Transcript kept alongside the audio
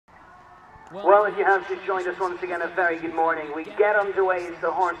Well, if you have just joined us once again, a very good morning. We get underway as the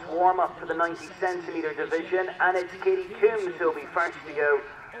horse warm-up for the 90cm division, and it's Katie Coombs who'll be first to go.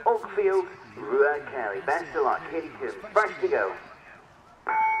 Oakfield, Rua Kelly. Best of luck, Katie Coombs, first to go.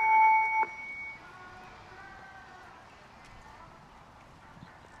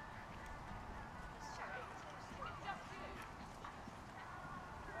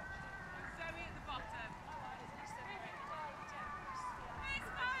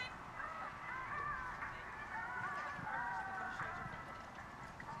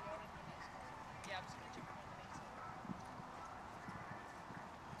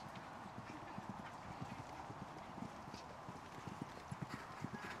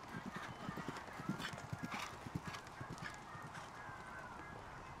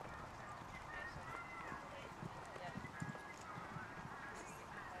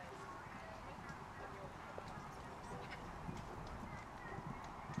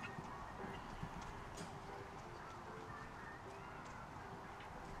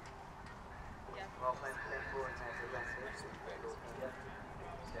 Well, thanks for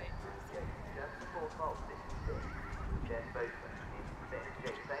just before fault, this is six. There's both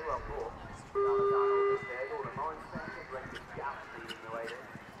Jake say well more. All the mindset, Brendan Gallop leading the way there.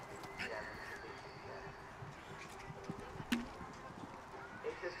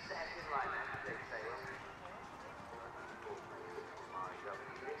 It's a second line now, Jake Saylor.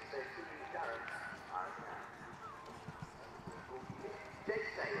 Jake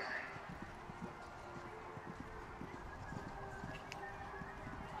Saylor.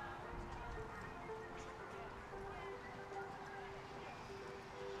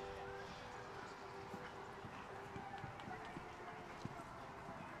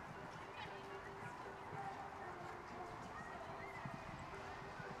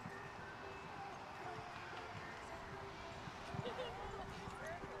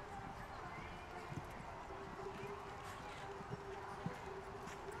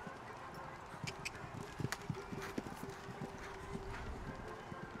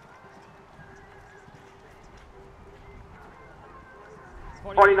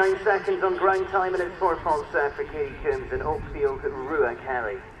 .49 seconds on ground time, and it's 4 falls for Katie Coombs and Oakfield, Rua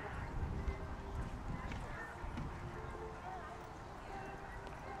Kelly.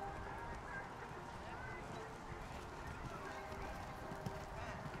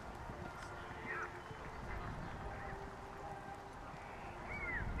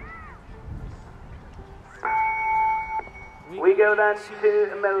 We go then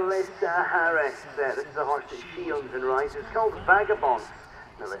to Melissa Harris. This is a horse that she owns and rides. It's called Vagabond.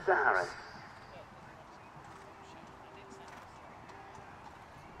 Melissa Harris.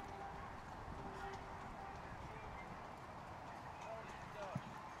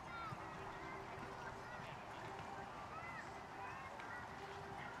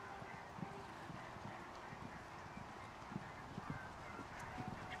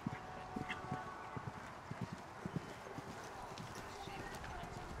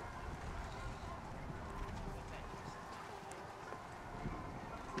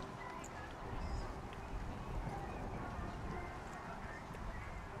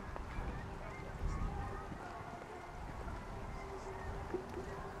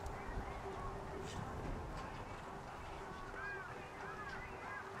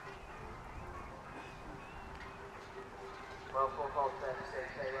 Well, 4 falls there for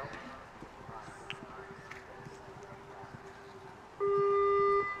Jake Saylor.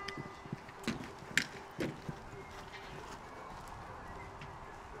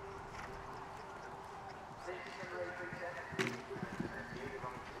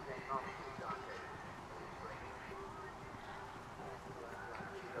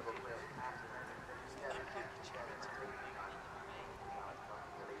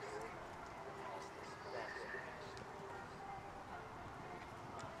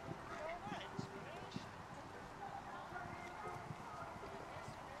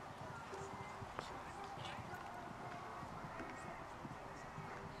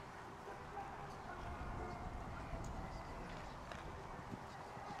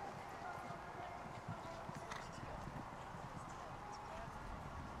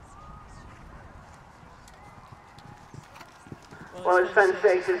 Well, it's fence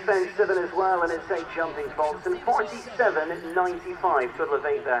 6, it's fence 7 as well, and it's 8 jumping faults, and 47.95, total of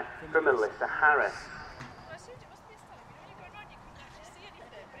 8 there for Melissa Harris.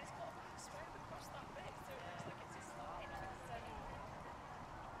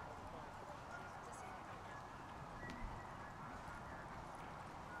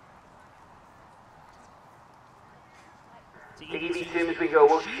 To Evie Toombs we go.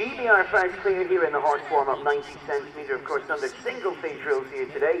 Will she be our first clear here in the horse warm-up 90 centimetre, of course, under single phase rules here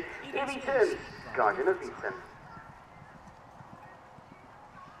today? Evie Toombs, Garden of Eden.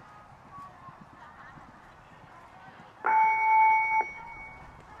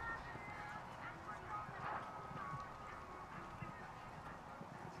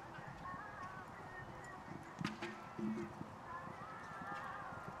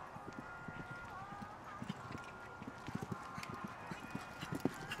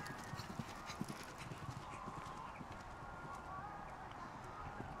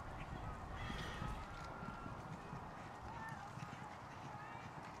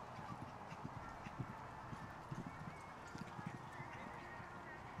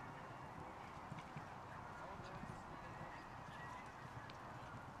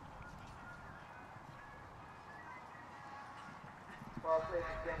 While playing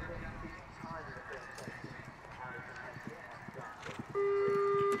against the time in the first section, Harrison has here and Jackson.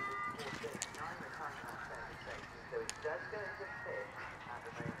 4:39 the time in that second section, so it does go into fifth at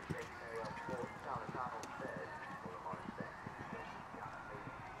the moment, taking very well fourth, Charlotte Arnold third, for the morning section.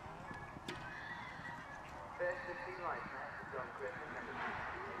 First 15 lights now for John Griffin, number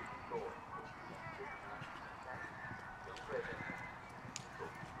 84. John Griffin.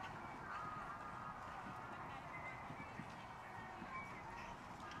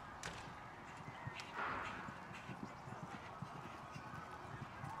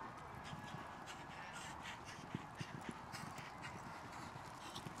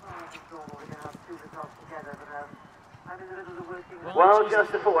 Well,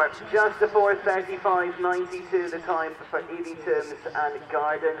 just a four, 35.92 the time for Evie Toombs and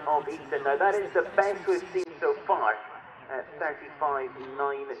Garden of Eden. Now that is the best we've seen so far at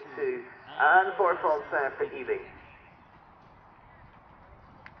 35.92, and 4 faults there for Evie.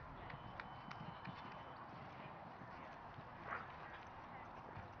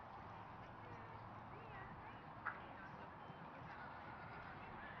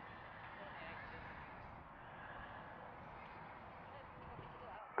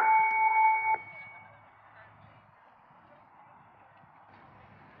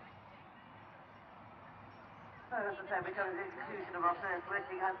 So, as I say, we're coming to the conclusion of our first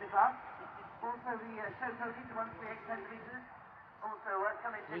working handsome class. Also, the Showjumping to 138 centimetres. Also,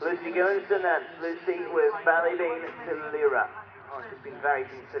 coming to... Lucy goes to then. Lucy with Ballybean to Lyra. Oh, she's been very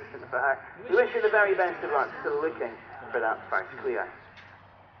consistent for her. We wish her the very best of luck. Still looking for that first clear.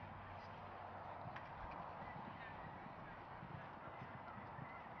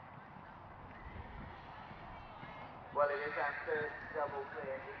 Well, it is our first double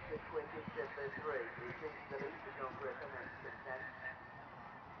clear. It's the quickest of the three. It seems to lose to John Griffin at 10.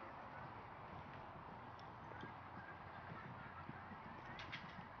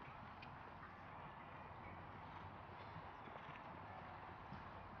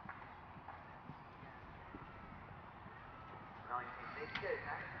 Good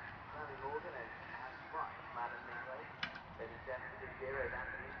now. Sammy Morgan and Anne White, Madam Nicholas. 37-0, that's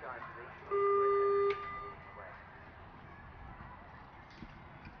the inside to the Griffin.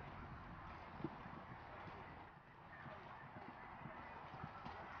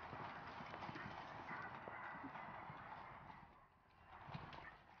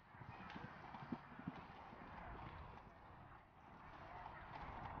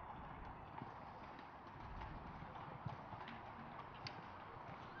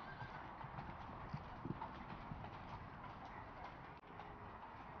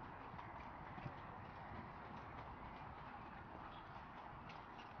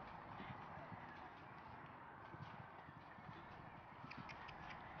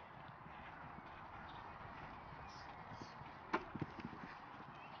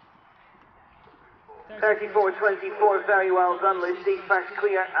 Thirty-four 24, very well done, Lucy. First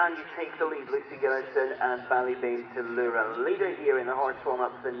clear, and you take the lead. Lucy Gilliston and Ballybean to Lyra. Leader here in the horse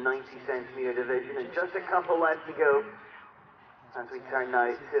warm-up, the 90 centimetre division, and just a couple left to go. As we turn now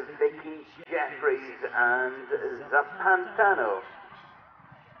to Vicky Jeffries and Zapantano.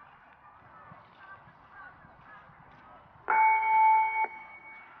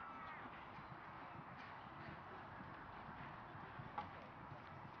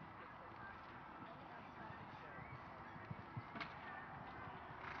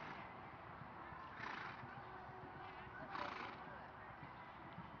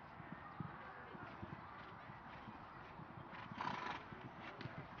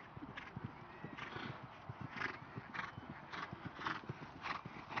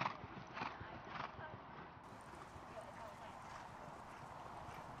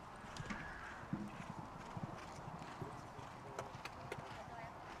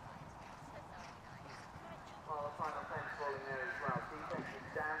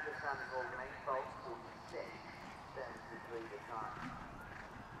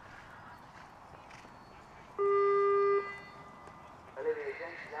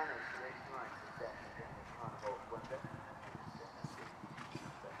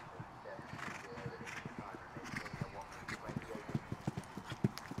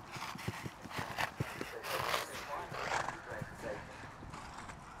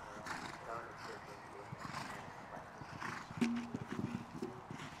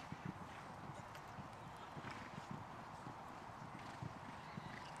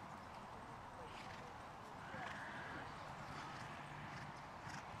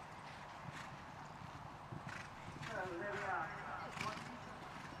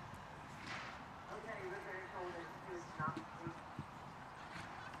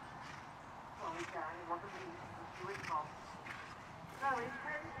 which one. So in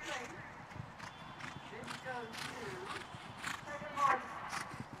 10th place, this goes to second one.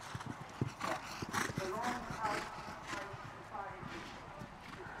 The long house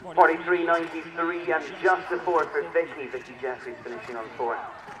society. 43.93 and just a fourth for Vicky. Vicky Jeffries finishing on fourth.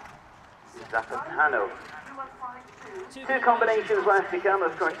 Zapatano. 2 combinations left to come.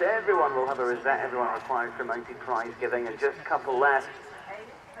 Of course, everyone will have a rosette. Everyone required for mounted prize giving, and just a couple left.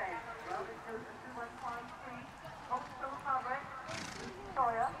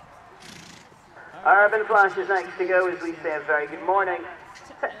 Urban Flash is next to go as we say a very good morning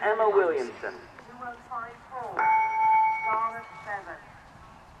to Emma Williamson. 2154, Charlotte 7.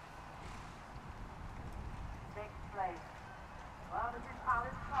 6th place. Well, this is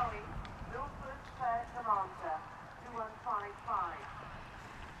Alice Chloe, Milford Fair Commander, 2155.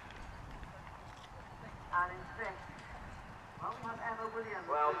 And in 5th, well, we have Emma Williams.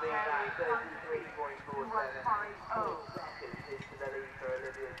 Well, being at 33.47 2150. seconds into the lead for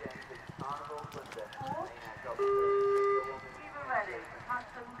Olivia Jenkins. Carnival Thunder. Eva Redding,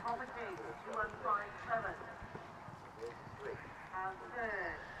 Hudson Comedy, 2157. And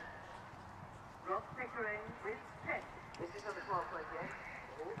 3rd, Rob Pickering with 10th. This is number 1228.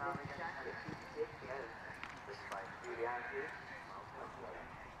 Jacket, 56, yes. This is by Julie Andrews.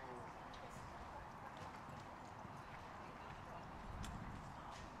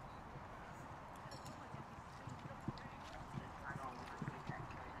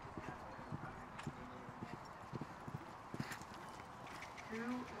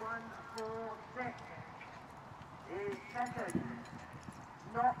 Is second,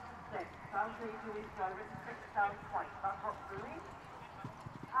 not sixth. Sounds like who is going 6 down point. That's what's doing.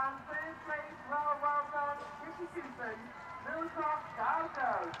 And 3rd place, well done, Vicky Susan, Millcroft, down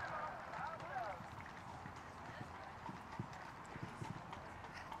goes.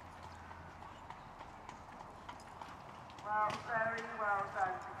 Well, very well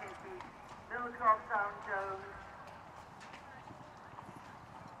done to Kitty. Millcroft, down Jones.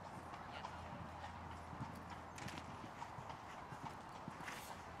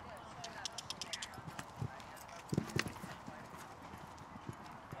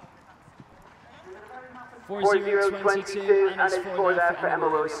 For 0.22 and it's 4 there for Emma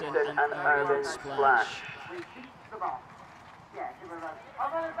Williamson and Urban Splash. Yeah, give her a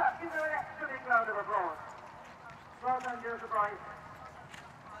give her an extra big round of applause. Well done, Joseph Bryce.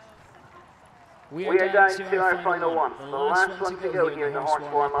 We are down to our final one. The last one to go here in the horse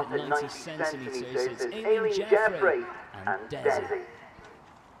warm-up at 90 centimetres is Aileen Jeffrey and Desi.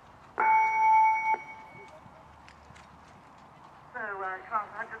 So, class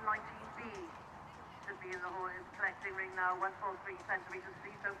 119B should be in the horse collecting ring now, 143 centimetres.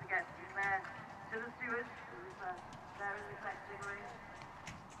 Please don't forget to declare to the stewards who's there in the collecting ring.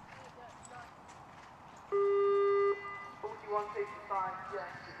 41.55,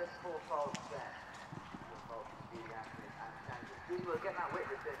 yes, to the 4-fold set. 4-fold to Julie Andrews and Sandra. We will get that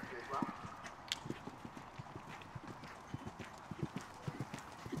witness into as well.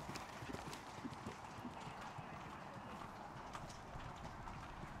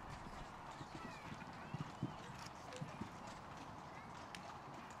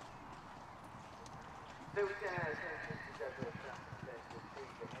 So we can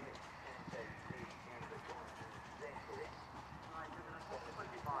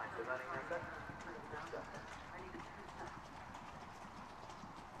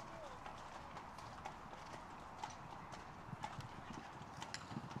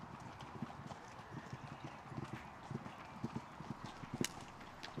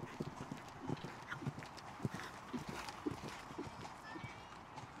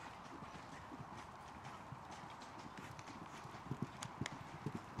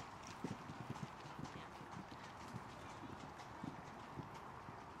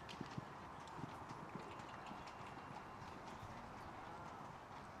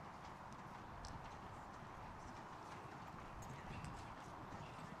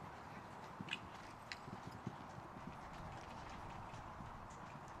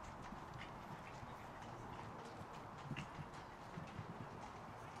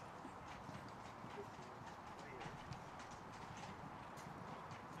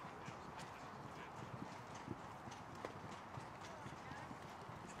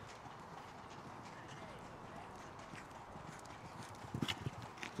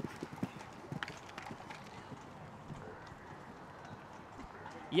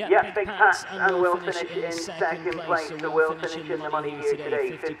Yeah, big pass, and we'll finish in second place. So we'll finish in the money here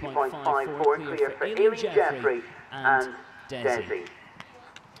today. 50.54 clear for Aileen Jeffrey and Desi.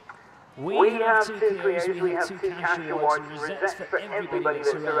 We have two clears, we have two cash awards, rosettes for everybody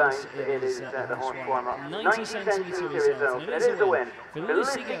that's around. It is the horse warm-up. 90 centimetre result, it is a win for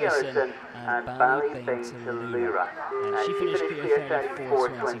Lucy Gillison and Ballybain to Lura. She finished clear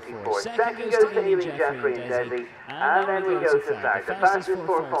 34.24. Second goes to Amy Jeffrey and Desi, and then we go to third. The fastest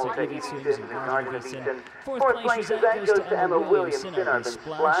 4-fault at Evie Toombs and Margaret Beaton. Fourth place goes to Emma Williamson, Urban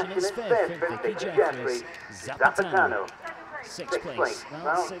Splash, and it's fifth for Vicky Jeffries, Zapatano. Sixth place.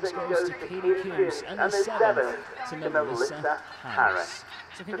 Well, six goes to Katie Coombs, and the seventh to Melissa Harris.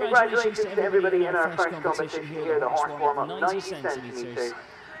 So congratulations to everybody in our first competition here, the horse warm-up, 90 centimetres.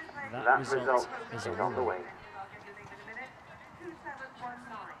 That result is on the way.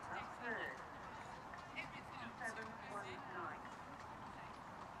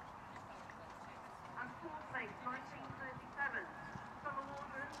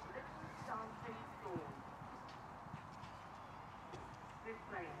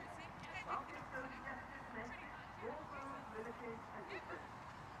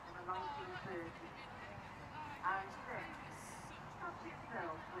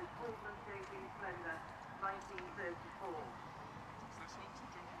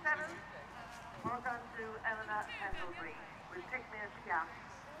 With Pygmalion Gap,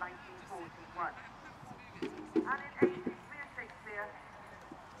 1941. And in 80th, Shakespeare,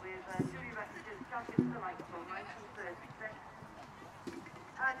 with Julie Recker's Justice Delightful, 1936.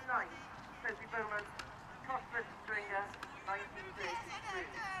 And 9th, Sophie Bowman, Prosperous Stringer, 1933.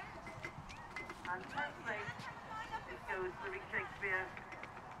 And 10th place, it goes to Rick Shakespeare,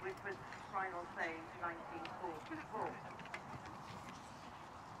 with Final Say, 1944.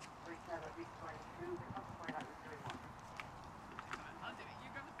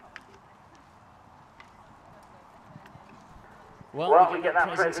 Well, we get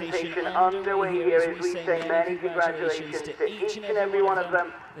that presentation underway here as we say many congratulations to each and every one of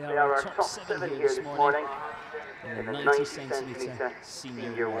them. They are our top 7 here this morning in the 90 centimetre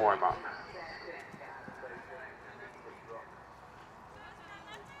senior warm-up.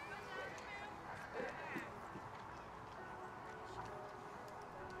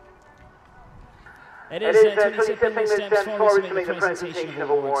 It is 27 minutes steps forward to make the presentation of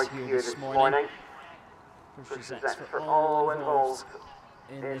awards here this morning. Presents for all involved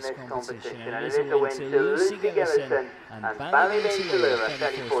in this competition, and it is a win to Lucy Gillison and Ballybain to Lura,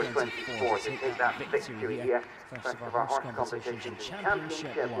 34-24 to take that victory here. First of our horse competitions in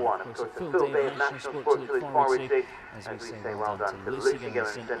Championship 1. Of course, a full day of national sport to look forward to, as we say well done to Lucy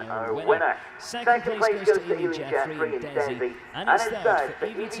Gillison, our winner. Second place goes to Amy Jeffrey and Desi, and it's third for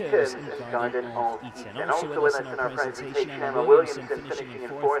Evie Toombs and Garden of Eton. Also with us in our presentation, Emma Williamson finishing in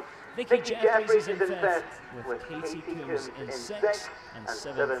fourth. Vicky Jeffries is in fifth, with Katie Coombs in sixth, and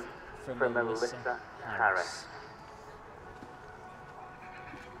seventh for Melissa Harris.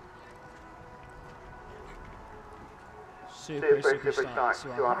 Super start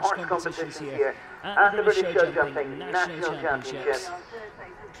to our horse competitions here at the British Showjumping National Championships.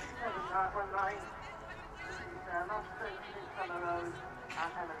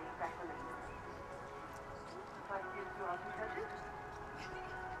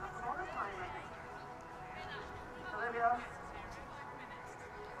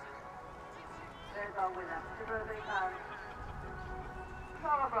 There's our winner, Suburban Pound.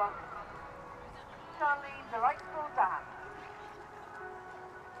 Clara Brock, Charlie Delightful Dan.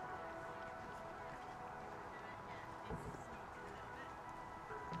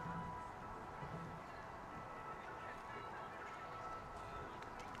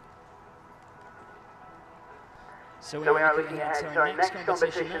 So we are looking ahead to our next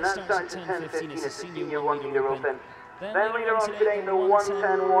competition. That starts at 10:15. It's a senior 1 metre open. Then later on today, the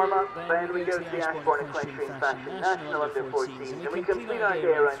 110 warm-up. Then we go to the Ashbourne and Equestrian Fashion National Under 14s. And we complete our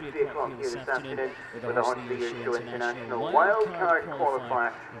day around 3 o'clock here this afternoon with the Horse of the Year Show International Wildcard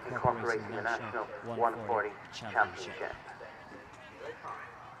Qualifier incorporating the National 140 Championship.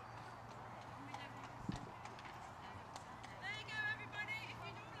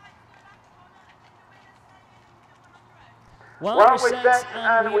 Well, we're set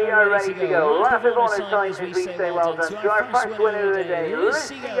and we are ready to go. Lap of honour time as we say well done to our first winner of the day,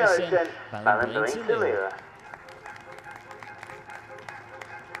 Lucy Gillison, Ballybain to Lura.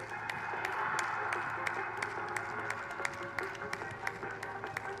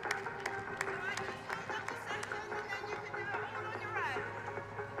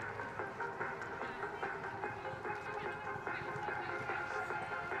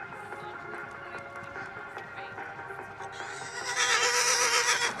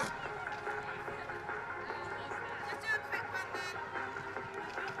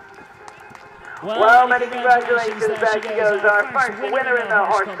 Well, many congratulations. There she goes, our first winner in the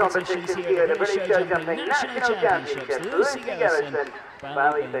horse competitions here, the British Showjumping National Championships. Lucy Gillison,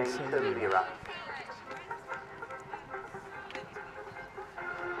 Valley Thing to the right.